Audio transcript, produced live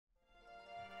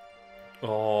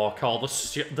Oh, Carl,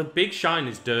 the big shine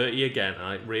is dirty again,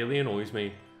 and it really annoys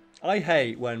me. I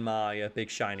hate when my big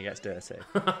shiny gets dirty.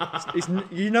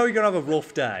 You know you're going to have a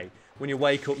rough day when you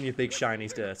wake up and your big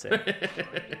shiny's dirty.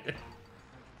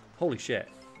 Holy shit.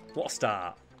 What a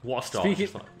start. What a start.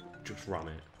 Just ram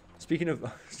it. Speaking of,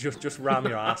 just ram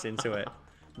your ass into it.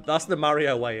 That's the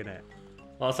Mario way, innit?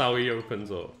 That's how he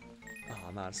opens up.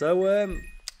 Oh, man. So,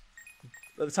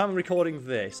 at the time of recording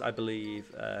this, I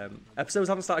believe, episodes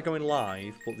haven't started going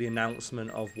live, but the announcement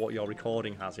of what you're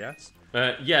recording has, yes?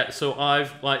 Yeah, so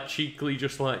I've, like, cheekily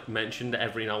just, like, mentioned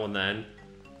every now and then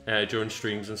during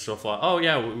streams and stuff like, oh,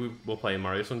 yeah, we're playing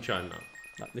Mario Sunshine now.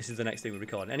 This is the next thing we're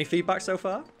recording. Any feedback so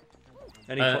far?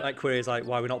 Any like queries like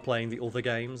why we're not playing the other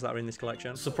games that are in this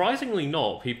collection? Surprisingly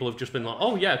not. People have just been like,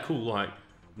 oh, yeah, cool, like,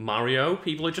 Mario.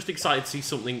 People are just excited to see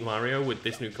something Mario with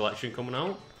this new collection coming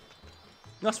out.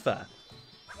 That's fair.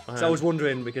 So I was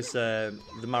wondering, because the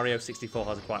Mario 64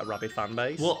 has quite a rabid fan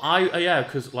base. Well, yeah,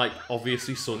 because, like,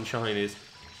 obviously Sunshine is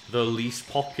the least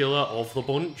popular of the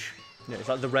bunch. Yeah, it's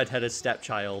like the red-headed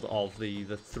stepchild of the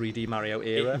 3D Mario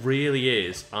era. It really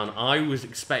is, and I was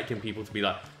expecting people to be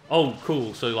like, oh,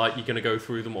 cool, so, like, you're going to go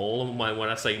through them all, and when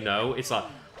I say no, it's like,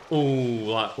 oh,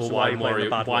 like, well, So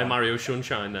why Mario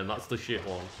Sunshine, then? That's the shit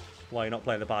one. Why you're not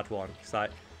playing the bad one? It's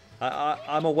like,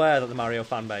 I'm aware that the Mario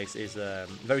fan base is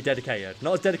very dedicated.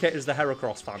 Not as dedicated as the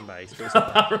Heracross fan base, but it's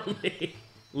Apparently.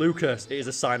 Lucas, it is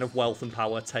a sign of wealth and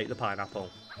power. Take the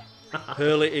pineapple.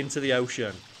 Hurl it into the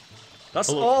ocean. That's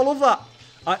all of that.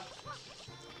 I'm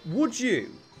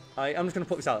just going to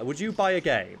put this out there. Would you buy a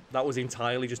game that was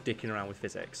entirely just dicking around with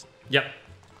physics? Yep.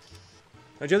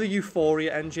 Now, do you know the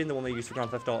Euphoria engine, the one they used for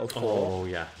Grand Theft Auto 4? Oh,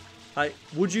 yeah.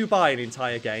 Would you buy an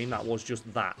entire game that was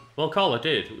just that? Well, Karl, I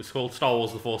did. It was called Star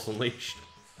Wars The Force Unleashed.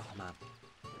 Oh, man.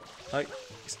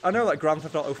 I know that Grand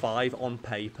Theft Auto 5 on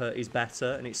paper is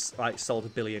better, and it's like sold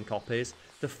 1 billion copies.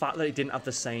 The fact that it didn't have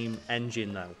the same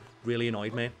engine, though, really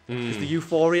annoyed me. Because the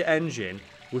Euphoria engine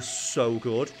was so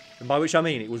good. And by which I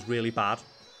mean it was really bad.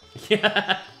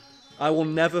 Yeah. I will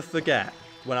never forget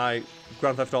when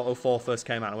Grand Theft Auto 4 first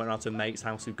came out. I went around to a mate's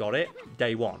house who got it,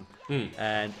 day one.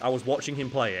 And I was watching him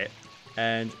play it,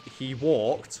 and he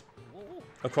walked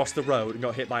across the road and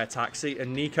got hit by a taxi,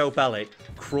 and Nico Bellic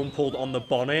crumpled on the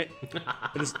bonnet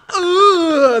and just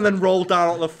and then rolled down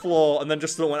on the floor, and then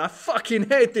just went, I fucking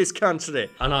hate this country.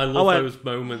 And I love those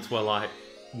moments where, like,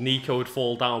 Nico would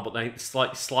fall down, but then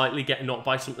slightly get knocked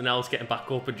by something else, getting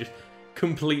back up, and just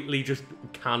completely just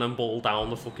cannonball down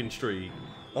the fucking street.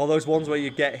 All those ones where you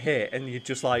get hit and you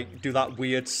just, like, do that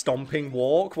weird stomping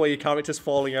walk where your character's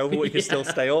falling over but you can still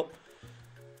stay up.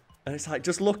 And it's like,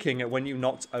 just looking at when you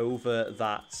knocked over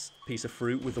that piece of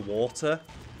fruit with the water,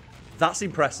 that's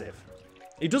impressive.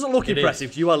 It doesn't look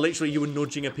impressive. You were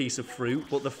nudging a piece of fruit,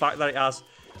 but the fact that it has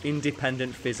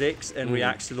independent physics and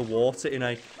reacts to the water in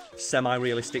a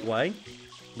semi-realistic way.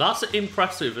 That's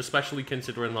impressive, especially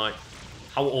considering, like,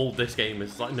 how old this game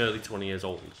is. It's like nearly 20 years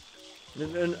old.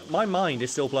 And my mind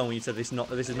is still blown when you said this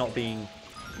is not being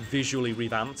visually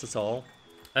revamped at all.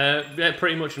 Yeah,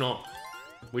 pretty much not.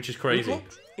 Which is crazy.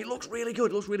 It looks really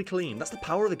good. It looks really clean. That's the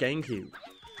power of the GameCube.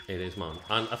 It is, man.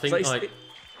 And I think,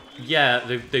 yeah,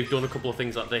 they've done a couple of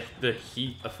things, like the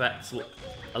heat effects look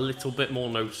a little bit more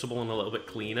noticeable and a little bit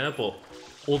cleaner, but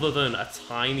other than a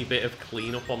tiny bit of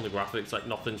cleanup on the graphics, like,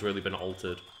 nothing's really been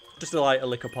altered. Just a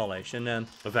lick of polish, and a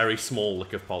very small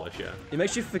lick of polish, yeah. It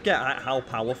makes you forget how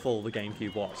powerful the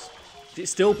GameCube was. It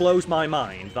still blows my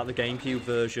mind that the GameCube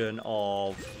version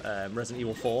of Resident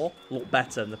Evil 4 looked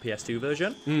better than the PS2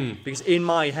 version. Because in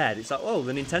my head, it's like, oh,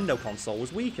 the Nintendo console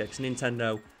was weaker, because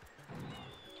Nintendo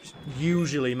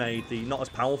usually made the not as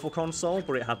powerful console,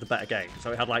 but it had the better game.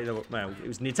 So it had, like, it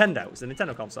was Nintendo. It was the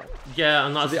Nintendo console. Yeah,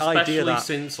 and that's so the especially idea that,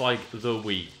 since, like, the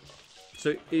Wii.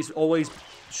 So it's always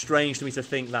strange to me to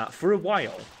think that for a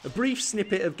while, a brief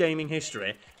snippet of gaming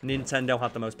history, Nintendo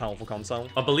had the most powerful console.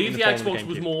 I believe the Xbox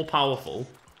was more powerful,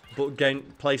 but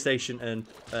PlayStation and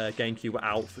GameCube were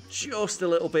out for just a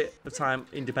little bit of time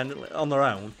independently on their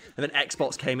own, and then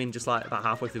Xbox came in just like about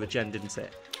halfway through the gen, didn't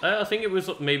it? I think it was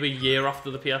maybe a year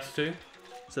after the PS2.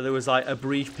 So there was like a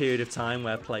brief period of time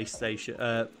where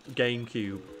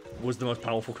GameCube was the most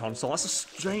powerful console. That's a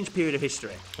strange period of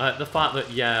history. The fact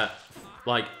that, yeah,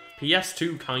 like,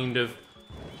 PS2 kind of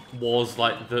was,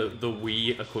 like, the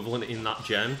Wii equivalent in that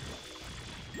gen.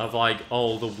 Of, like,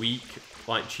 oh, the weak,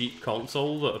 like, cheap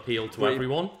console that appealed to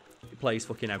everyone. It plays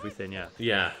fucking everything, yeah.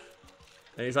 Yeah.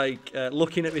 And it's like,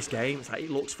 looking at this game, it's like, it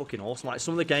looks fucking awesome. Like,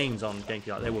 some of the games on GameCube,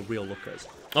 like, they were real lookers.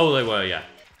 Oh, they were, yeah.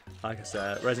 Like I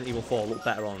said, Resident Evil 4 looked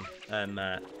better on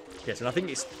yes, and I think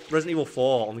it's Resident Evil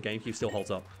 4 on the GameCube still holds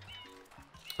up.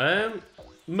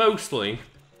 Mostly.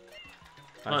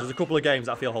 There's a couple of games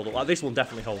that I feel hold up. Like this one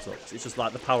definitely holds up. It's just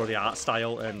like the power of the art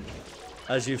style, and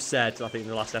as you've said, I think in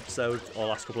the last episode or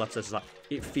last couple of episodes, it's like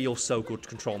it feels so good to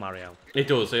control Mario. It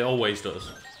does. It always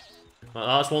does.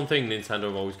 That's one thing Nintendo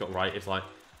have always got right. It's like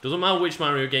doesn't matter which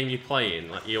Mario game you're playing,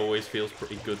 like he always feels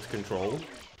pretty good to control.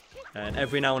 And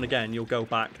every now and again, you'll go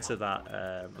back to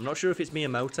that. I'm not sure if it's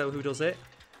Miyamoto who does it.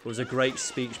 It was a great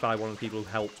speech by one of the people who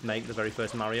helped make the very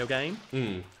first Mario game.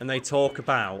 And they talk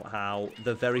about how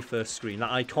the very first screen,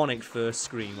 that iconic first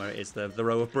screen where it is the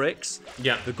row of bricks,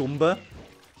 the Goomba,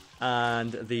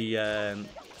 and the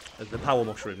power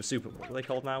mushroom, the super, what are they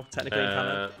called now? Technically in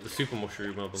canon? The super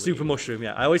mushroom, I believe. Super mushroom,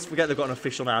 yeah. I always forget they've got an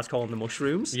official now to call them the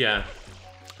mushrooms. Yeah.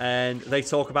 And they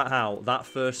talk about how that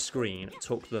first screen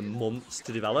took them months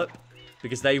to develop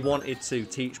because they wanted to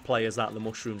teach players that the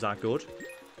mushrooms are good.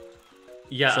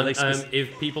 Yeah, so and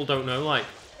if people don't know, like,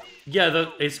 yeah,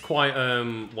 it's quite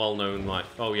well known, like,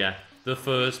 oh yeah, the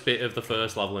first bit of the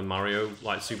first level in Mario,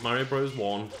 like Super Mario Bros.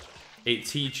 1, it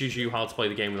teaches you how to play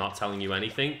the game without telling you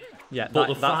anything. Yeah, but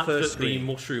the fact that the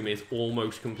mushroom is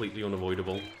almost completely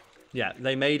unavoidable. Yeah,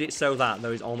 they made it so that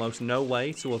there is almost no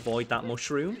way to avoid that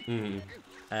mushroom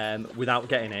without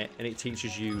getting it, and it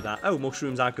teaches you that, oh,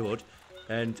 mushrooms are good,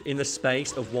 and in the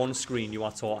space of one screen you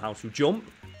are taught how to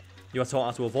jump, you are taught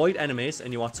how to avoid enemies,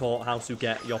 and you are taught how to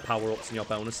get your power-ups and your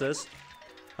bonuses.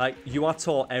 Like, you are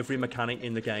taught every mechanic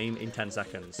in the game in 10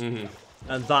 seconds. And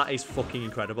that is fucking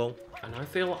incredible. And I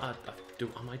feel like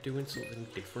am I doing something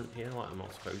different here, like I'm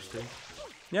not supposed to?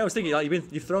 Yeah, I was thinking, like,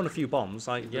 you've thrown a few bombs,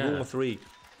 like, the rule of 3.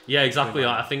 Yeah, exactly.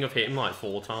 Like, I think I've hit him, like,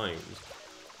 4 times.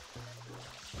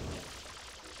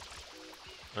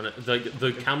 And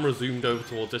the camera zoomed over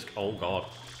towards this. Oh, God.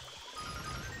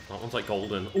 That one's, like,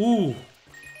 golden. Ooh!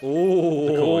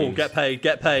 Ooh, get paid,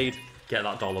 get paid. Get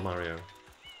that dollar, Mario.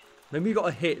 Maybe you got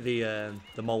to hit the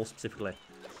mole specifically.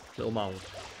 Little mole.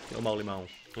 Little moley mole.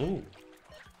 Ooh.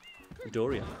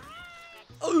 Dorian.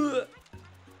 Oh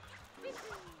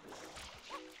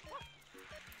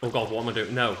God, what am I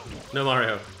doing? No. No,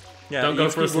 Mario. Yeah, don't go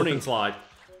for a slip and slide.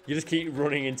 You just keep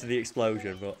running into the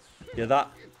explosion, but yeah,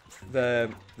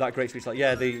 that great speech, like,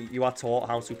 yeah, you are taught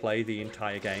how to play the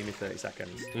entire game in 30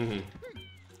 seconds.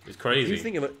 It's crazy.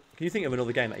 Can you think of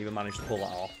another game that even managed to pull that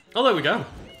off? Oh, there we go.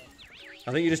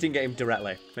 I think you just didn't get him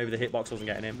directly. Maybe the hitbox wasn't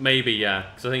getting him. Maybe, yeah.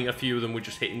 Because I think a few of them were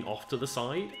just hitting off to the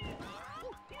side.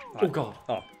 Right. Oh, God.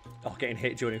 Oh, getting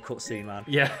hit during a cutscene, man.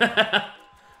 Yeah.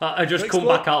 I just come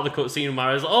back out of the cutscene and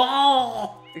Mario's like,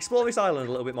 oh! Explore this island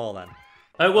a little bit more, then.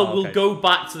 We'll go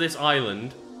back to this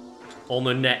island on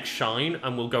the next shine,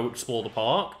 and we'll go explore the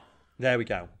park. There we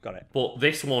go. Got it. But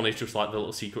this one is just like the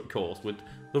little secret course with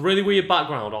the really weird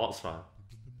background art style.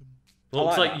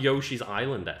 Looks like Yoshi's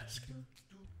Island-esque.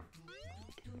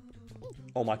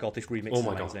 Oh my God, this remix is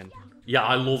amazing. God. Yeah,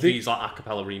 I love these like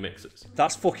acapella remixes.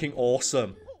 That's fucking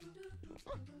awesome.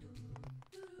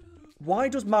 Why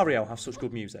does Mario have such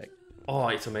good music? Oh,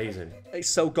 it's amazing. It's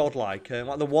so godlike.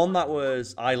 Like the one that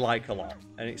I like a lot,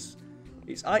 and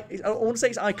I want to say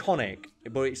it's iconic,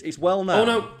 but it's well known.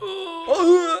 Oh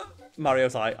no!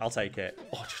 Mario's like, I'll take it.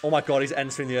 Oh my God, he's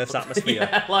entering the Earth's atmosphere.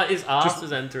 Yeah, like his arse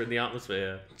is entering the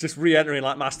atmosphere. Just re-entering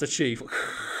like Master Chief.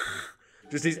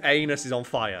 Just his anus is on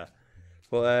fire.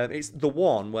 But it's the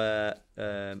one where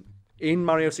in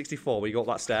Mario 64 where you got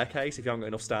that staircase if you haven't got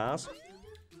enough stars.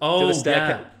 Oh,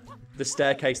 yeah. The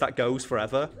staircase that goes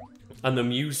forever. And the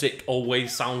music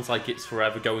always sounds like it's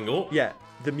forever going up. Yeah,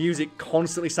 the music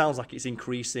constantly sounds like it's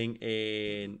increasing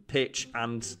in pitch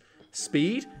and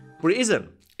speed, but it isn't.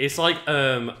 It's like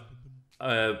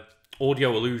audio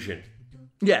illusion.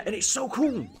 Yeah, and it's so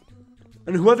cool.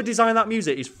 And whoever designed that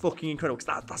music is fucking incredible.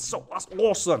 Cause that's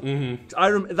awesome.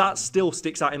 That still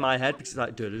sticks out in my head because it's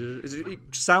like it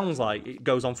sounds like it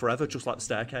goes on forever, just like the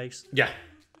staircase. Yeah.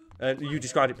 You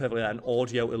described it perfectly. An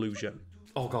audio illusion.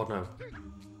 Oh God, no.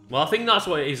 Well, I think that's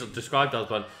what it is described as,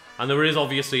 but and there is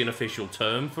obviously an official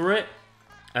term for it.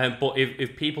 But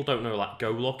if people don't know, like,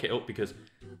 go look it up because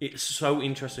it's so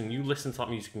interesting. You listen to that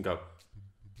music and go,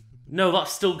 no,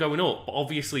 that's still going up. But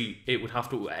obviously, it would have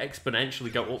to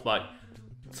exponentially go up, like,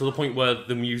 to the point where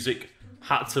the music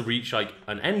had to reach, like,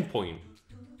 an end point.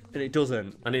 And it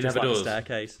doesn't. And it never does. The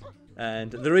staircase.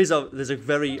 And there's a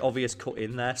very obvious cut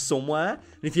in there somewhere.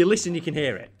 And if you listen, you can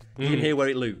hear it. You can hear where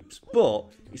it loops. But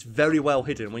it's very well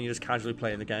hidden when you're just casually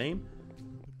playing the game.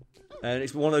 And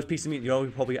it's one of those pieces of music you're only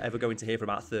probably ever going to hear for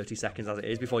about 30 seconds as it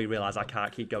is before you realise I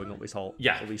can't keep going up this whole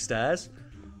all these stairs.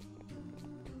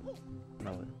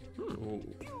 Like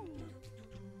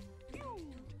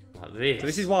this. So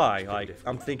this is why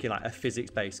I'm thinking like a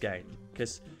physics-based game.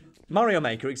 Because Mario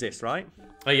Maker exists, right?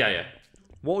 Oh, yeah.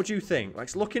 What would you think?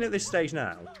 Like, looking at this stage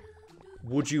now,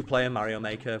 would you play a Mario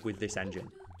Maker with this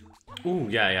engine? Ooh,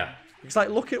 yeah. It's like,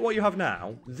 look at what you have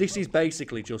now. This is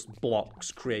basically just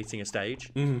blocks creating a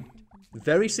stage.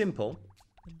 Very simple,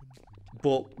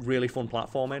 but really fun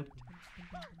platforming.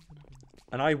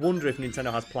 And I wonder if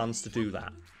Nintendo has plans to do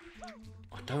that.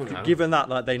 I don't know. Given that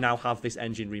like, they now have this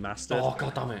engine remastered. Oh,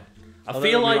 god damn it. I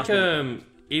feel like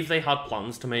if they had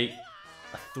plans to make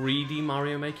a 3D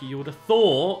Mario Maker, you would have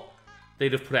thought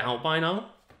they'd have put it out by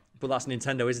now. But that's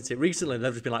Nintendo, isn't it? Recently,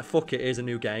 they've just been like, fuck it, here's a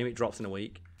new game. It drops in a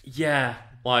week. Yeah.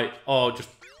 Like, oh, just...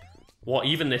 What,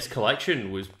 even this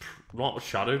collection was not a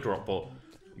shadow drop, but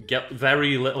get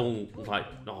very little, like,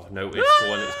 notice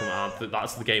when it's coming out.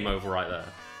 That's the game over right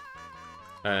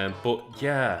there. But,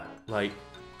 yeah, like...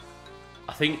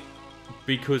 I think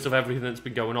because of everything that's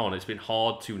been going on, it's been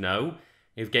hard to know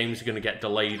if games are going to get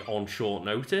delayed on short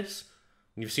notice.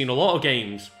 And you've seen a lot of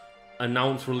games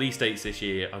announce release dates this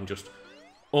year and just,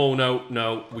 oh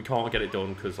no, we can't get it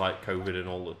done because like COVID and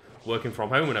all the working from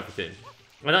home and everything.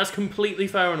 And that's completely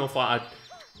fair enough. Like, I'd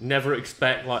never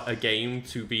expect like a game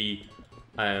to be,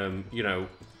 you know,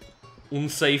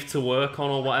 unsafe to work on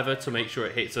or whatever to make sure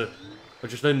it hits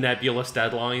just a nebulous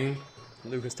deadline.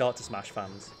 Lucas talked to Smash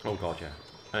fans. Oh god,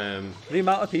 yeah. The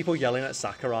amount of people yelling at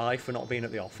Sakurai for not being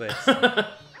at the office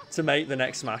to make the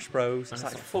next Smash Bros. It's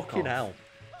like, fucking hell.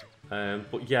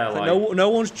 But yeah, like no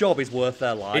one's job is worth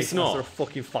their life. It's not. They're a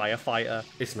fucking firefighter.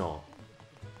 It's not.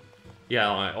 Yeah,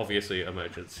 like, obviously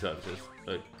emergency services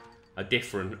are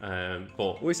different,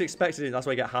 but... Well, it's expected, that's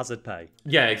why you get hazard pay.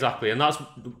 Yeah, exactly, and that's,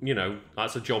 you know,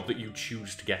 that's a job that you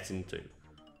choose to get into.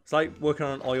 It's like working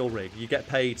on an oil rig. You get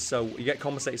paid you get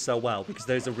compensated so well because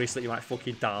there's a risk that you might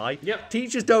fucking die. Yep.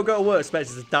 Teachers don't go to work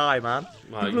expected to die, man.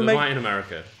 Like, right in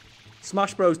America.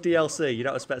 Smash Bros DLC, you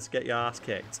don't expect to get your ass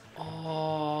kicked.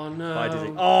 Oh, no. By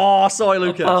Disney. Oh, sorry,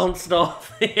 Lucas. I bounced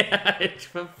off the edge,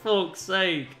 for fuck's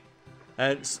sake.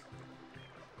 And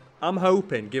I'm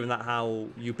hoping, given that how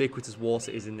ubiquitous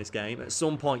water is in this game, at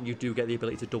some point you do get the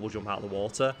ability to double jump out of the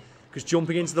water. Because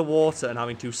jumping into the water and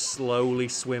having to slowly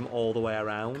swim all the way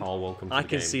around, Karl, welcome to the game. I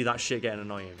can see that shit getting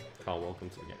annoying. Karl, welcome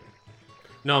to the game.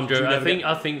 No, I'm joking.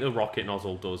 I think the rocket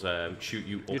nozzle does shoot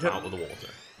you up out of the water.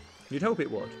 You'd hope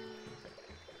it would.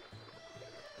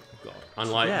 God. And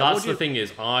like that's the thing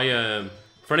is, for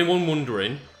anyone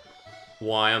wondering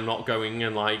why I'm not going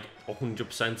and like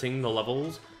 100%ing the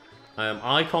levels,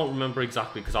 I can't remember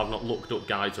exactly because I've not looked up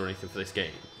guides or anything for this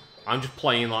game. I'm just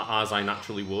playing like as I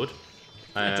naturally would.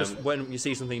 Just when you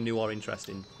see something new or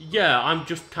interesting. Yeah, I'm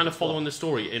just kind of following the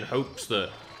story in hopes that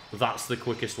that's the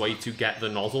quickest way to get the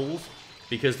nozzles,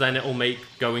 because then it'll make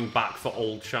going back for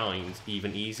old shines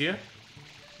even easier.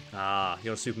 Ah,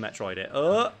 you're a Super Metroid it.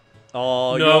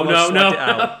 Oh,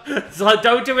 no. It's like,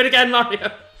 don't do it again,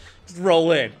 Mario. Just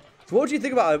roll in. So what do you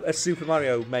think about a Super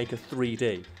Mario Maker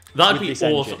 3D? That'd be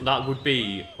awesome. Engine? That would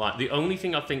be, like, the only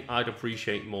thing I think I'd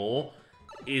appreciate more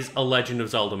is a Legend of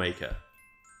Zelda Maker.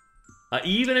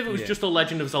 Even if it was just a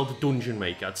Legend of Zelda Dungeon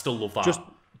Maker, I'd still love that.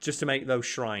 Just to make those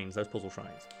shrines, those puzzle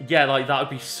shrines. Yeah, like that would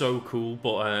be so cool.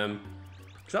 But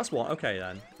so that's what. Okay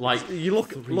then. Like you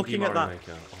looking at that,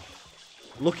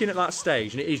 looking at that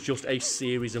stage, and it is just a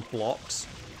series of blocks.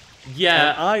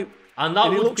 Yeah, and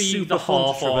that would be the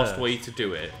half-assed way to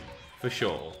do it, for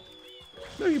sure.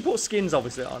 No, you put skins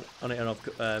obviously on it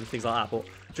and things like that. But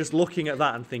just looking at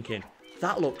that and thinking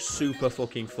that looks super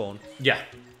fucking fun. Yeah.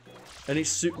 And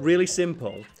it's really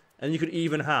simple. And you could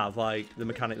even have, like, the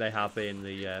mechanic they have in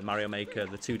the Mario Maker,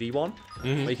 the 2D one,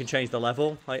 where you can change the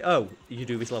level. Like, oh, you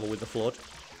do this level with the Flood.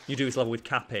 You do this level with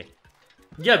Cappy.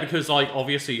 Yeah, because, like,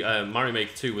 obviously, Mario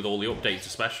Maker 2, with all the updates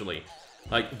especially,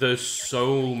 like, there's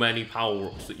so many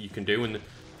power-ups that you can do. And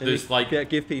there's, like...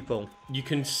 give people you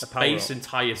can space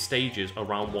entire stages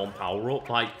around one power-up.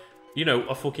 Like, you know,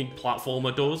 a fucking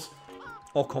platformer does.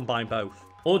 Or combine both.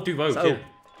 Or do both, yeah.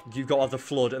 You've got to have the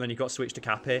Flood, and then you've got to switch to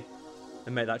Cappy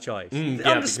and make that choice. I'm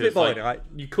just spitballing, right?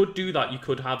 You could do that. You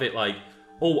could have it like,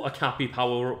 oh, a Cappy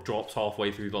power-up drops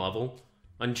halfway through the level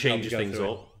and changes things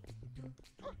up.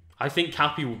 I think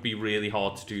Cappy would be really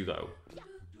hard to do, though.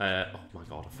 Oh my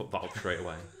god, I fucked that up straight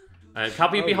away.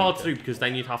 Cappy would be hard to do because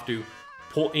then you'd have to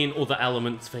put in other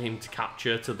elements for him to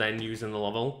capture to then use in the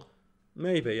level.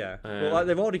 Maybe, yeah. Well, like,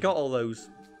 they've already got all those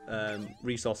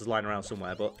resources lying around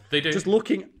somewhere, but they do. Just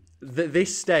looking...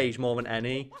 This stage, more than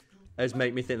any, has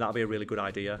made me think that'd be a really good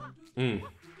idea. Mm.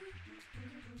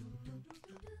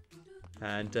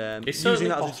 And it's certainly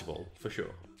possible, for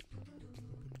sure.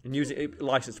 And using it,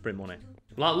 license to print money.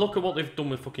 Like, look at what they've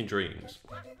done with fucking Dreams.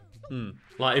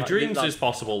 Like, if Dreams is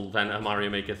possible, then a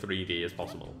Mario Maker 3D is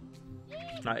possible.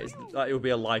 It would be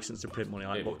a license to print money.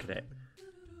 Like, look at it.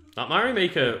 That Mario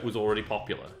Maker was already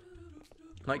popular.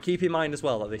 Like, keep in mind as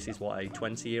well that this is, what, a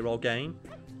 20-year-old game?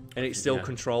 And it still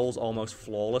controls almost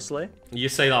flawlessly. You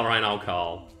say that right now,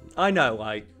 Karl. I know,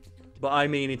 like, but I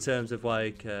mean in terms of,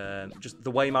 like, just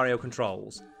the way Mario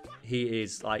controls, he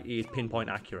is pinpoint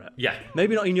accurate. Yeah.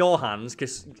 Maybe not in your hands,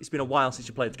 because it's been a while since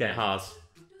you played the game. It has.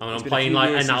 I mean, I'm playing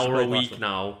like an hour a week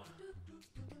now.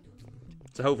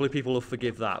 So hopefully people will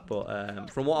forgive that. But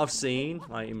from what I've seen,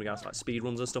 like in regards to like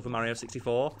speedruns and stuff in Mario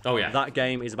 64, that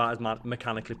game is about as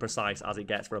mechanically precise as it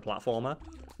gets for a platformer.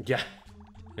 Yeah,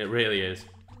 it really is.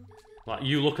 Like,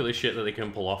 you look at the shit that they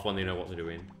can pull off when they know what they're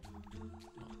doing.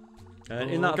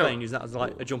 In that vein, use that as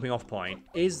like a jumping off point.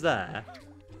 Is there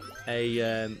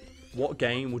a what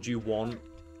game would you want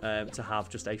to have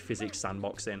just a physics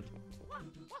sandbox in?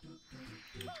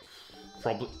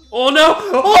 Probably. Oh no!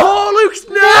 Oh, Luke's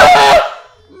no!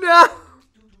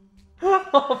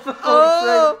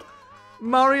 Oh,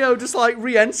 Mario just like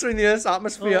re-entering the Earth's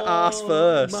atmosphere ass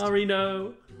first.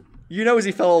 Marino. You know, as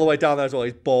he fell all the way down there as well,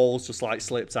 his balls just like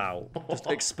slipped out, just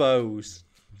exposed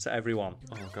to everyone.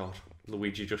 Oh god,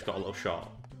 Luigi just got a little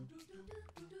shot.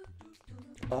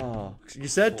 Oh, you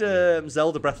said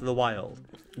Zelda Breath of the Wild.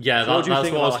 Yeah, that's what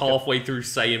I was halfway through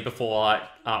saying before I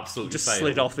absolutely just failed.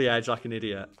 Slid off the edge like an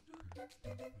idiot.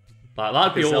 Like,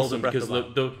 that'd be awesome because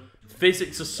the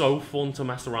physics are so fun to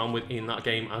mess around with in that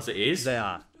game as it is. They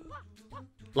are.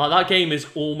 Like, that game is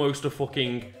almost a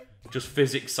fucking just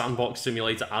physics sandbox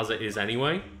simulator as it is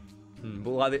anyway.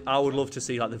 But like, I would love to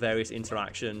see like the various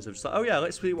interactions of just like, oh yeah,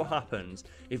 let's see what happens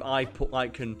if I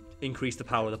can increase the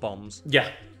power of the bombs. Yeah.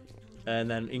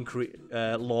 And then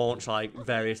launch like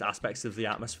various aspects of the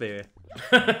atmosphere,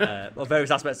 or various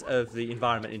aspects of the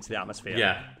environment into the atmosphere.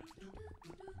 Yeah.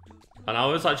 And I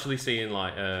was actually seeing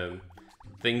like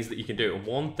things that you can do. And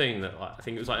one thing that I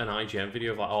think it was like an IGN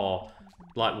video of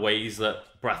like ways that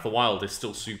Breath of the Wild is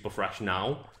still super fresh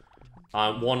now.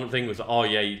 One thing was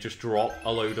you just drop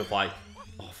a load of like,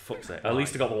 fuck's sake. At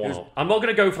least I got the 1-up. I'm not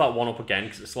gonna go for that 1-up again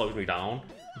because it slows me down.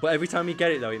 But every time you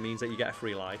get it though, it means that you get a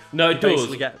free life. No, it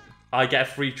does. I get a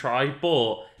free try,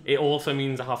 but it also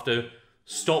means I have to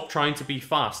stop trying to be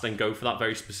fast and go for that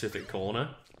very specific corner.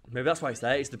 Maybe that's why it's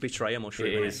there. It's the betrayer mushroom.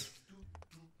 It is.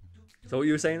 So what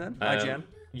you were saying then, IGN?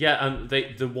 Yeah, and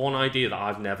the one idea that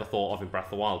I've never thought of in Breath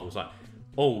of the Wild was like,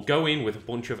 go in with a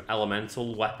bunch of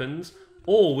elemental weapons,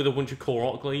 or with a bunch of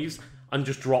Korok leaves, and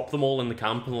just drop them all in the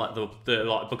camp and let the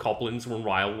bokoblins run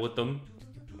wild with them.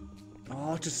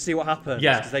 Oh, just to see what happens.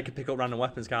 Yeah. Because they can pick up random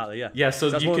weapons, can't they? Yeah. Yeah, so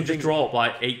you can just drop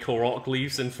like 8 Korok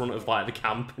leaves in front of like the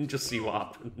camp and just see what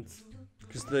happens.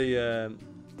 Because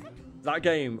that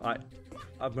game,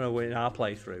 I'm going to win our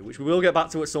playthrough, which we will get back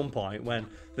to at some point when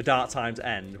the dark times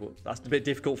end. That's a bit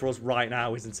difficult for us right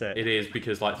now, isn't it? It is,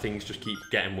 because like things just keep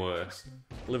getting worse.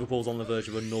 Liverpool's on the verge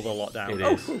of another lockdown.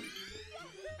 It is.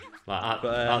 Like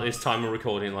at this time of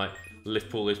recording, like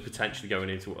Liverpool is potentially going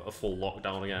into a full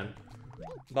lockdown again.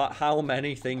 But how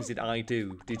many things did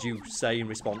you say in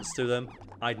response to them?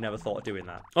 I'd never thought of doing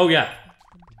that. Oh yeah.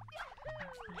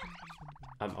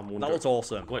 I'm wondering. That looks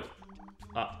awesome. Wait.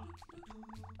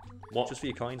 What? Just for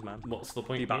your coins, man. What's the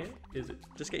point here? Is it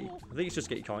just get? I think it's just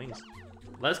get your coins.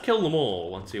 Let's kill them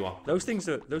all and see what. Those things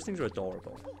are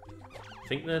adorable. I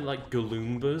think they're like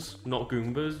Galoombas, not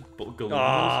Goombas, but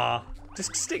Galoombas.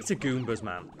 Just stick to Goombas,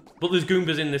 man. But there's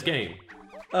Goombas in this game.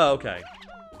 Oh, okay.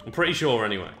 I'm pretty sure,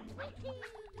 anyway.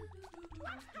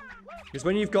 Because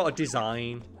when you've got a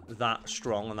design that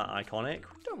strong and that iconic,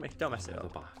 don't mess it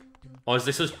up. Back. Oh, is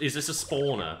this a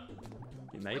spawner?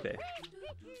 It may be.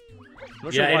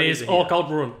 Yeah, it is. Oh god,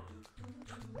 run!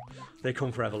 They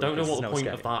come forever. Don't know what the point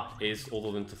of that is,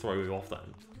 other than to throw you off. Then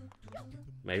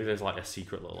maybe there's like a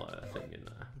secret little thing in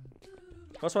there.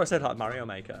 That's why I said like Mario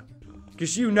Maker,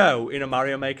 because in a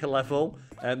Mario Maker level,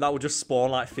 that will just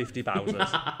spawn like 50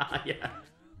 Bowsers. Yeah.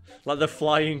 Like the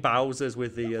flying Bowsers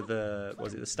with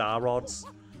the star rods.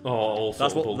 Oh, all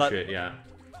sorts of bullshit, yeah.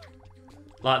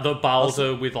 Like the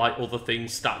Bowser with like other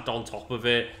things stacked on top of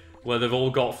it, where they've all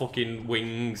got fucking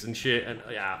wings and shit, and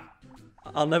yeah.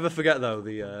 I'll never forget though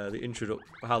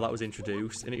how that was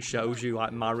introduced, and it shows you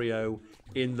like Mario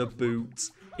in the boot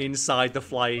inside the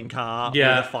flying car with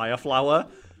a fire flower,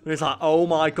 and it's like, oh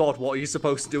my god, what are you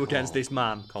supposed to do against this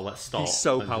man? Carl, let's stop. He's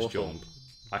so and powerful. Just jump.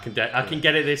 I can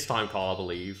get it this time, Carl. I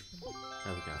believe.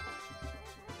 There we go.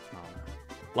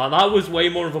 Like that was way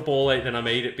more of a ball ache than I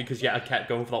made it, because I kept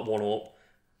going for that 1-up,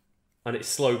 and it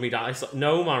slowed me down. It's like,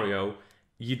 no, Mario.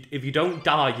 If you don't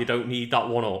die, you don't need that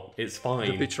 1-up. It's fine.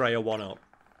 The betrayer 1-up.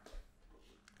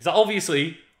 Because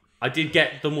obviously, I did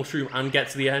get the mushroom and get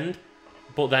to the end,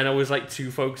 but then I was like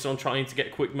too focused on trying to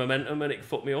get quick momentum, and it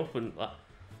fucked me up. And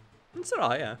it's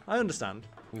alright, yeah. I understand.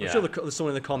 I'm sure there's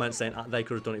someone in the comments saying they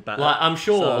could have done it better. Like, I'm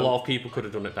sure a lot of people could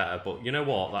have done it better, but you know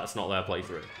what? That's not their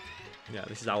playthrough. Yeah,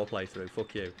 this is our playthrough.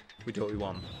 Fuck you. We do what we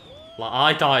want. Like,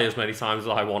 I die as many times as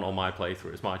I want on my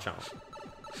playthrough. It's my channel.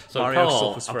 So, Mario Karl,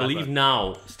 suffers I forever. believe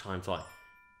now it's time to, like...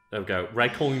 There we go.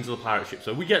 Red coins of the pirate ship.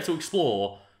 So we get to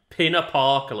explore Pinna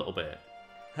Park a little bit.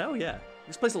 Hell yeah.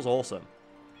 This place looks awesome.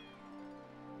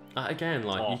 Again,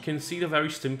 like, you can see the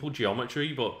very simple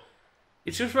geometry, but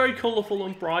it's just very colourful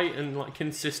and bright and, like,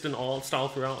 consistent art style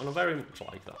throughout, and I very much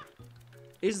like that.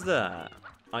 Is there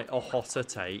like a hotter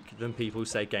take than people who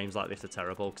say games like this are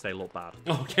terrible because they look bad?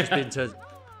 Oh,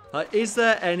 yeah. Is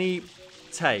there any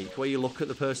take where you look at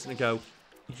the person and go,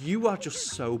 you are just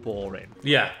so boring?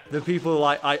 Yeah. The people who are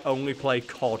like, I only play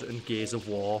COD and Gears of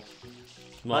War.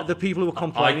 Like the people who are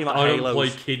complaining about I Halos. don't play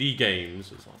kiddie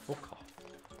games. It's like, fuck off.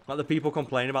 Like the people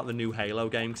complaining about the new Halo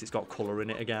game because it's got colour in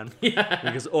it again. Yeah.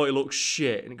 Because, oh, it looks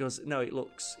shit. And it goes, no,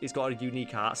 it's got a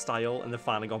unique art style and they've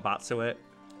finally gone back to it.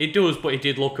 It does, but it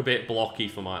did look a bit blocky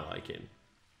for my liking.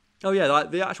 Oh yeah, like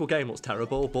the actual game looks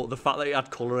terrible, but the fact that it had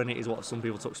colour in it is what some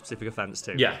people took specific offence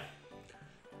to. Yeah.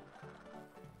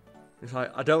 It's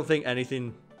like, I don't think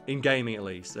anything, in gaming at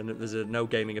least, and there's a no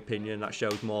gaming opinion that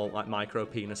shows more like micro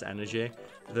penis energy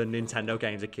than Nintendo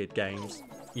games or kid games.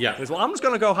 Yeah. Because, well, I'm just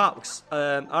going to go hacks.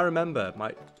 I remember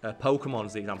my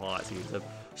Pokemon's the example I like to use of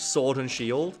Sword and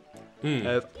Shield.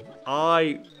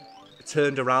 I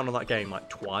turned around on that game like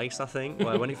twice, I think.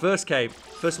 Where when it first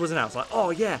was announced, like, oh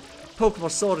yeah,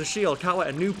 Pokemon Sword and Shield, can't wait,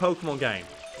 a new Pokemon game.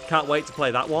 Can't wait to play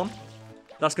that one.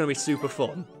 That's going to be super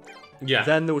fun. Yeah.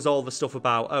 Then there was all the stuff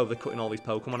about, oh, they're cutting all these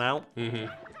Pokemon out.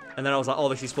 And then I was like, oh,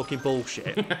 this is fucking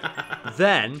bullshit.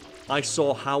 Then I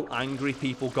saw how angry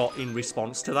people got in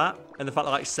response to that. And the fact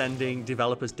that, like, sending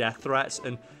developers death threats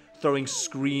and throwing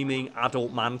screaming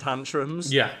adult man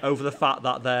tantrums over the fact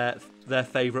that their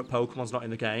favourite Pokemon's not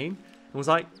in the game. And was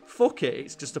like, fuck it,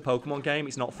 it's just a Pokemon game,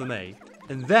 it's not for me.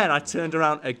 And then I turned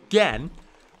around again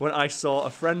when I saw a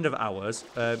friend of ours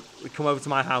come over to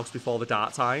my house before the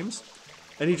dark times.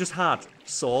 And he just had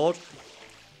Sword.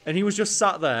 And he was just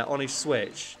sat there on his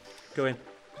Switch going,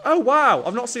 oh wow,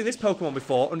 I've not seen this Pokemon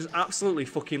before, and just absolutely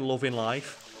fucking loving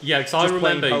life. Yeah, because I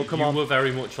remember you were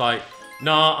very much like,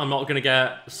 nah, I'm not going to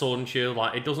get Sword and Shield,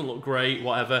 like, it doesn't look great,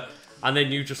 whatever. And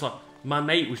then you just like, my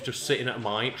mate was just sitting at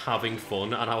mine having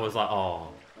fun, and I was like, oh.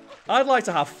 I'd like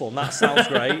to have fun, that sounds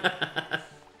great.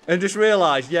 And just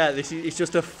realised, yeah, it's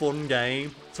just a fun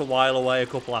game to while away a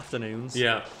couple afternoons.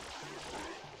 Yeah.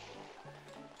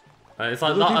 It's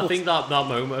like that, I think that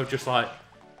moment of just like,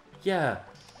 yeah,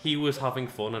 he was having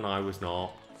fun and I was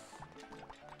not.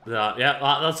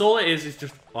 That's all it is. It's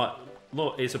just like,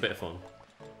 look, it's a bit of fun.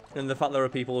 And the fact there are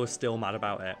people who are still mad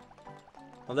about it.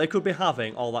 Well, they could be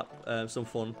having all that some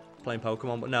fun playing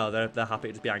Pokemon, but no, they're happy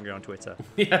to just be angry on Twitter.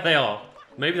 Yeah, they are.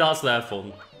 Maybe that's their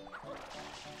fun.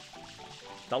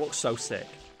 That looks so sick.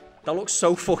 That looks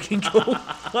so fucking cool.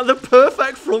 Like the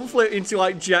perfect front flip into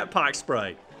like jetpack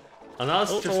spray. And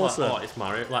that's just awesome. like, oh, it's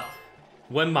Mario. Like,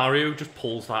 when Mario just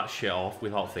pulls that shit off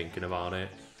without thinking about it.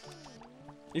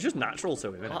 It's just natural to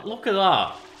him, isn't Like, it? look at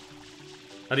that.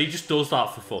 And he just does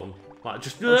that for fun. Like,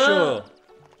 just... I'm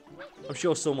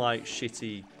sure some, like,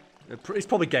 shitty... It's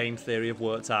probably game theory have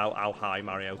worked out how high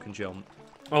Mario can jump.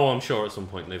 Oh, I'm sure at some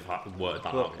point they've worked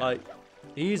that out. Like,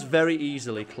 he's very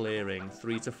easily clearing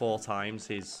 3 to 4 times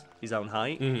his own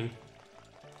height.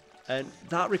 And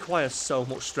that requires so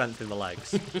much strength in the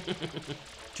legs.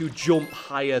 To jump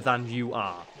higher than you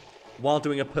are. While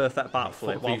doing a perfect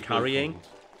backflip,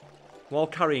 while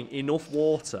carrying enough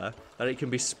water that it can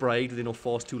be sprayed with enough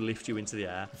force to lift you into the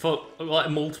air. For, like,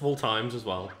 multiple times as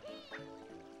well.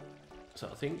 So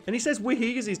I think... And he says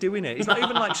wee as he's doing it. It's not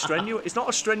even, like, strenuous. It's not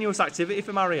a strenuous activity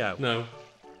for Mario. No.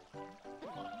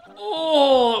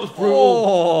 Oh, that was brutal.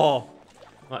 Oh!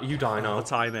 Like, you die now. The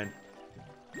timing.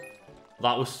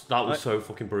 That was so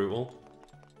fucking brutal.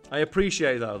 I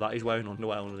appreciate, though, that he's wearing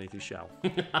underwear underneath his shell.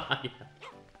 Yeah.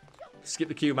 Skip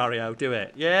the cue, Mario. Do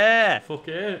it. Yeah! Fuck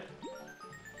it.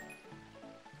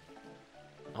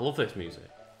 I love this music.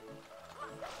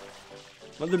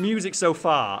 Well, the music so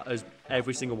far, has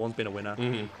every single one's been a winner.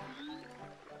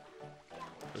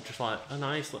 It's just like a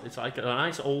nice, it's like a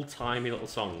nice old-timey little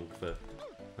song for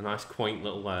a nice, quaint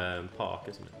little park,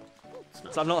 isn't it?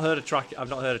 Nice. So I've not heard a track yet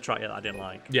that I didn't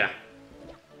like. Yeah.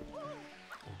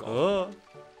 Oh.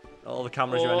 All the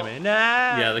cameras you're enemy.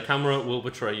 Nah! Yeah, the camera will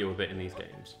betray you a bit in these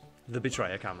games. The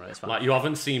betrayer camera is fine. Like, you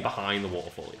haven't seen behind the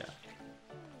waterfall yet.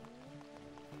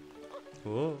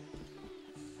 Whoa.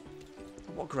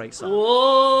 What a great song.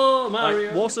 Whoa, Mario!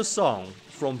 Like, what's a song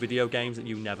from video games that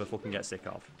you never fucking get sick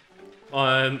of?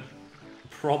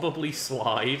 Probably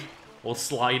Slide. Or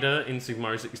Slider in Super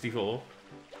Mario 64.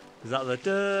 Is that the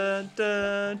dun,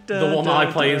 dun, dun, The one that I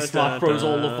dun, play in dun, Smash Bros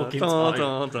all the fucking dun, time.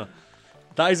 dun, dun.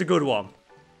 That is a good one.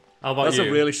 How about That's you?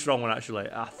 a really strong one, actually.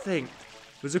 I think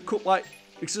there's a like.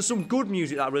 There's some good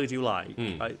music that I really do like.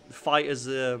 Like Fighter Z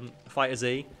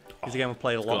is a game I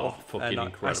played a lot of. And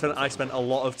I spent a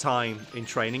lot of time in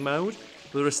training mode.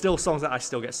 But there are still songs that I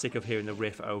still get sick of hearing the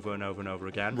riff over and over and over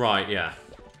again. Right, yeah.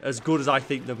 As good as I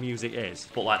think the music is.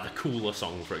 But like the cooler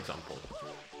songs, for example.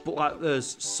 But like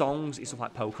there's songs, it's stuff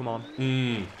like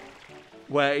Pokemon.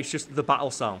 Where it's just the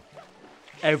battle song.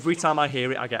 Every time I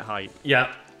hear it, I get hype.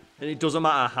 Yeah. And it doesn't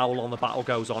matter how long the battle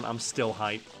goes on, I'm still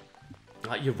hype.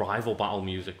 Like your rival battle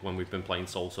music when we've been playing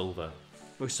Soul Silver.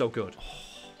 It was so good.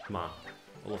 Oh, man,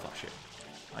 I love that shit.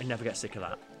 I never get sick of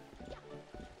that.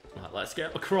 Right, let's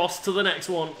get across to the next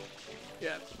one.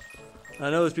 Yeah. I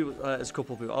know there's people, there's a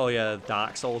couple of people, oh yeah,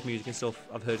 Dark Souls music and stuff,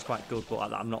 I've heard it's quite good,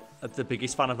 but I'm not the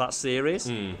biggest fan of that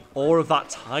series, or of that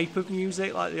type of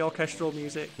music, like the orchestral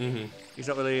music. It's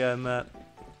not really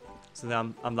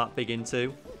something I'm that big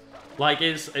into. Like,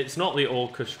 it's not the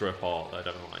orchestra part that I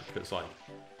don't like, it's like,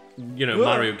 you know,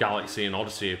 Mario Galaxy and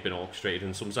Odyssey have been orchestrated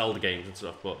in some Zelda games and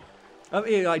stuff, but... I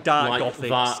mean, like dark gothic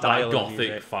style that gothic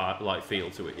music.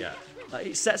 feel to it, yeah. Like,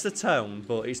 it sets the tone,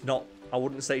 but it's not... I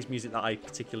wouldn't say it's music that I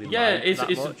particularly like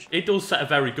that much. It does set a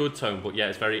very good tone, but yeah,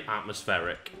 it's very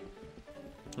atmospheric.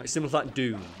 Like similar to like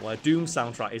Doom, where Doom's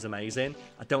soundtrack is amazing.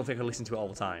 I don't think I listen to it all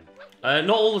the time. Not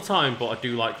all the time, but I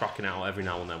do like cracking out every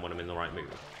now and then when I'm in the right mood.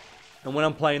 And when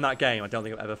I'm playing that game, I don't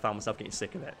think I've ever found myself getting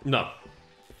sick of it. No.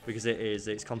 Because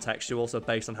it's contextual, so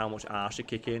based on how much arse you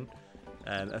kick in,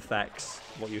 affects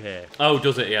what you hear. Oh,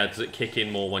 does it? Yeah, does it kick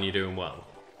in more when you're doing well?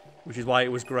 Which is why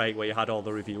it was great, where you had all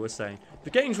the reviewers saying, the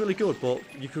game's really good, but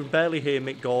you can barely hear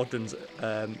Mick Gordon's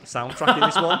soundtrack in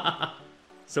this one.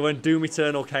 So when Doom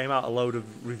Eternal came out, a load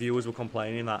of reviewers were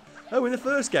complaining that, oh, in the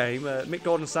first game, Mick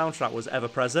Gordon's soundtrack was ever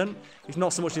present. It's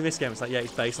not so much in this game. It's like, yeah,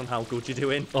 it's based on how good you're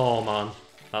doing. Oh, man.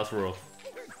 That's rough.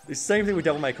 It's the same thing with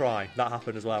Devil May Cry. That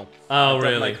happened as well. Oh,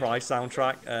 really? Devil May Cry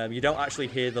soundtrack. You don't actually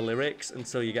hear the lyrics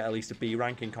until you get at least a B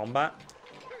rank in combat.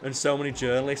 And so many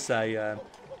journalists say,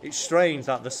 it's strange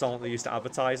that the song that they used to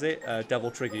advertise it,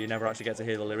 Devil Trigger, you never actually get to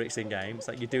hear the lyrics in game. It's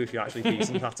like you do if you're actually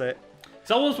decent at it.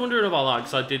 So I was wondering about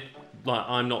that, because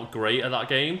I'm not great at that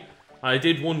game. I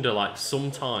did wonder, like,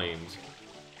 sometimes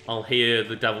I'll hear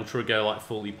the Devil Trigger, like,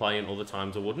 fully play, and other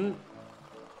times I wouldn't.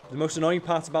 The most annoying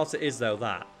part about it is, though,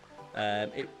 that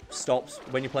it stops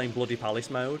when you're playing Bloody Palace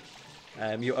mode.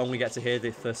 You only get to hear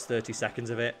the first 30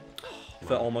 seconds of it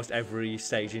for almost every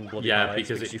stage in Bloody Palace.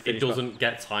 Yeah, because it doesn't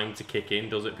get time to kick in,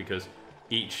 does it? Because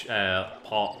each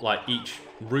part, like, each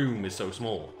room is so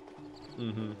small.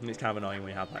 And it's kind of annoying when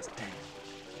you have that.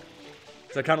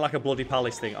 So kind of like a Bloody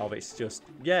Palace thing of it's just,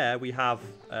 yeah, we have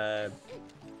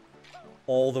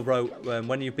all the road.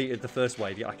 When you beat it the first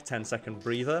wave, you get like a 10-second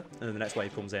breather, and then the next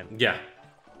wave comes in. Yeah.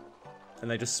 And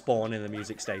they just spawn in, the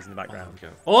music stays in the background.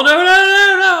 Oh, no, no,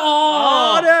 no, no!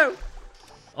 Oh, oh no!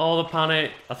 Oh, the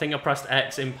panic. I think I pressed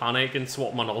X in panic and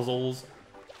swapped my nozzles.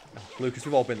 Lucas,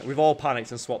 we've all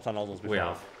panicked and swapped our nozzles before. We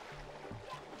have.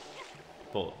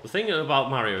 But the thing about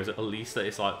Mario is at least that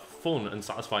it's like fun and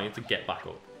satisfying to get back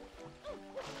up.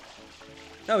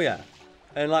 Oh yeah.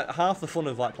 And like half the fun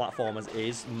of like platformers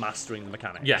is mastering the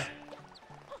mechanics. Yeah.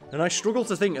 And I struggle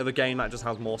to think of a game that just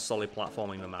has more solid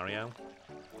platforming than Mario.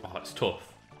 Oh, it's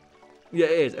tough. Yeah,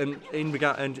 it is,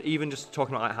 and even just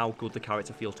talking about like, how good the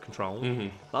character feels to control.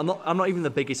 I'm not even the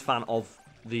biggest fan of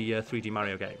the 3D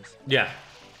Mario games. Yeah.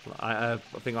 I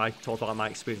think I talked about my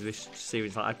experience with this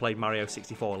series. Like, I played Mario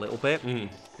 64 a little bit. And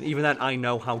even then, I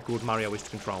know how good Mario is to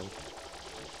control.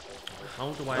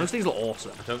 How do I? Those things look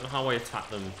awesome. I don't know how I attack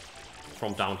them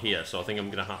from down here, so I think I'm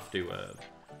gonna have to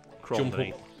jump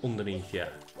up underneath. Yeah.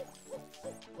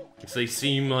 Because they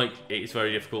seem like it's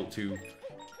very difficult to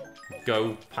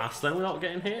go past them without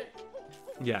getting hit.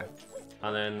 Yeah.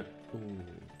 And then, oh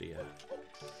dear.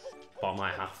 But I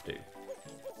might have to.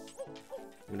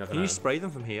 You never know. Can you spray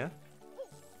them from here?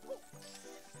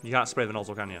 You can't spray the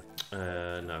nozzle, can you?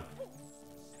 No.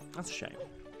 That's a shame.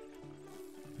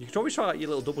 You could always try like, your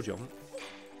little double jump.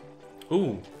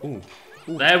 Ooh, ooh.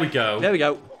 There we go. There we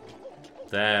go.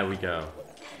 There we go.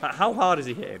 How hard is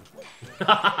he hitting?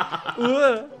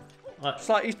 It's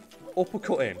like he's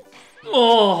uppercutting.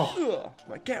 Oh!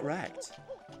 Like, get wrecked.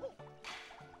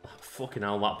 Fucking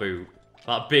hell, that boot.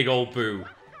 That big old boot.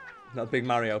 That big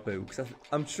Mario boot. Because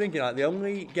I'm just thinking, like, the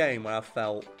only game where I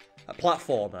felt a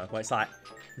platformer where it's like,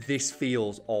 this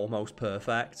feels almost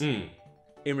perfect. In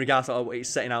regards to it's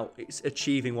setting out, it's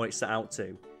achieving what it's set out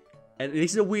to. And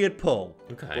this is a weird pull.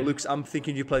 Okay. But Lucas, I'm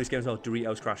thinking you play this game as well,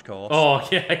 Doritos Crash Course. Oh,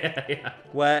 yeah.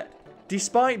 Where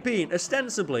despite being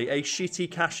ostensibly a shitty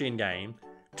cash-in game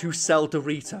to sell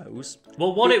Doritos.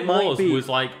 Well, what it was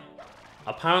like,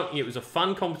 apparently it was a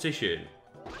fan competition,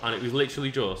 and it was literally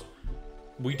just,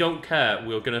 we don't care,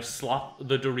 we're going to slap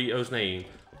the Doritos name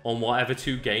on whatever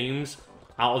 2 games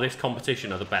out of this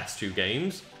competition are the best 2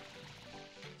 games.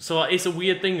 So it's a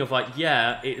weird thing of like,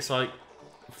 yeah, it's like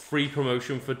free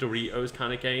promotion for Doritos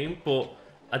kind of game, but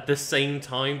at the same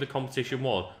time, the competition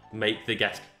was make the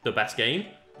best game,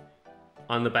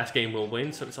 and the best game will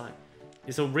win. So it's like,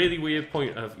 it's a really weird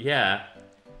point of, yeah,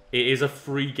 it is a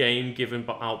free game given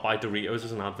out by Doritos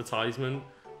as an advertisement,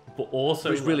 but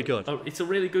also it's really good. It's a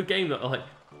really good game that like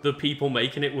the people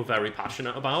making it were very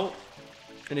passionate about.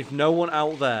 And if no one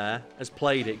out there has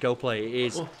played it, go play it. It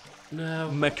is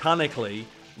mechanically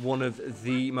one of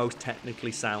the most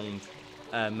technically sound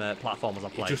platformers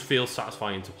I've played. It just feels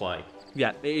satisfying to play.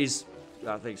 Yeah, it is.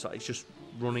 I think so. It's just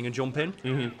running and jumping,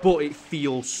 but it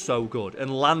feels so good.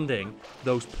 And landing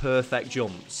those perfect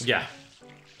jumps,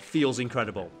 feels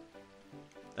incredible.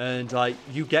 And like,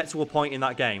 you get to a point in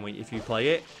that game where if you play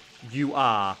it, you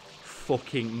are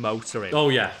fucking motoring. Oh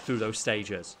yeah, through those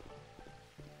stages.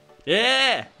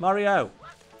 Yeah, Mario.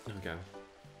 There we go.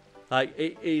 Like,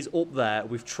 it is up there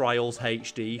with Trials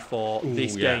HD for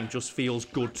this game. Just feels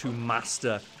good to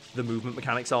master the movement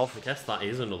mechanics of. I guess that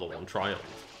is another one, Trials.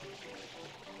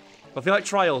 I feel like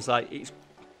Trials, like,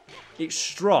 it's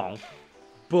strong,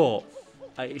 but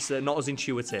it's not as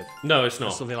intuitive. No, it's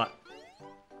not. Something like.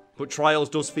 But Trials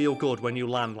does feel good when you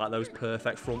land like those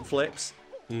perfect front flips.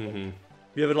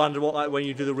 You ever landed like when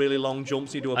you do the really long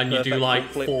jumps? You do and you do like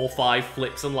 4 or 5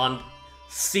 flips and land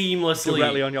seamlessly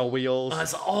directly on your wheels. And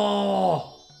it's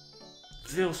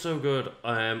it feels so good.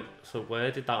 So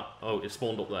where did that? Oh, it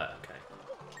spawned up there.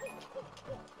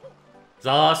 Okay. So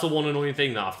that's the one annoying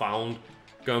thing that I found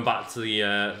going back to the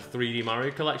 3D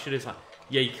Mario collection. Is like,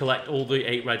 yeah, you collect all the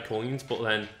 8 red coins, but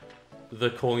then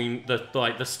the coin,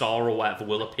 the star or whatever,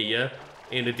 will appear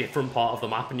in a different part of the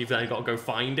map, and you've then got to go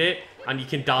find it, and you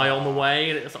can die on the way,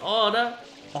 and it's like, oh no.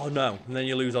 Oh no, and then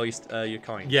you lose all your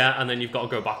coins. Yeah, and then you've got to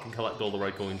go back and collect all the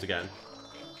red coins again.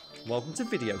 Welcome to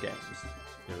video games.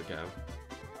 Here we go.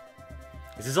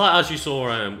 This is like, as you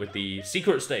saw with the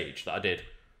secret stage that I did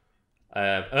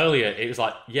earlier, it was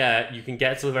like, yeah, you can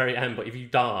get to the very end, but if you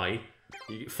die,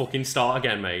 you fucking start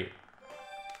again, mate.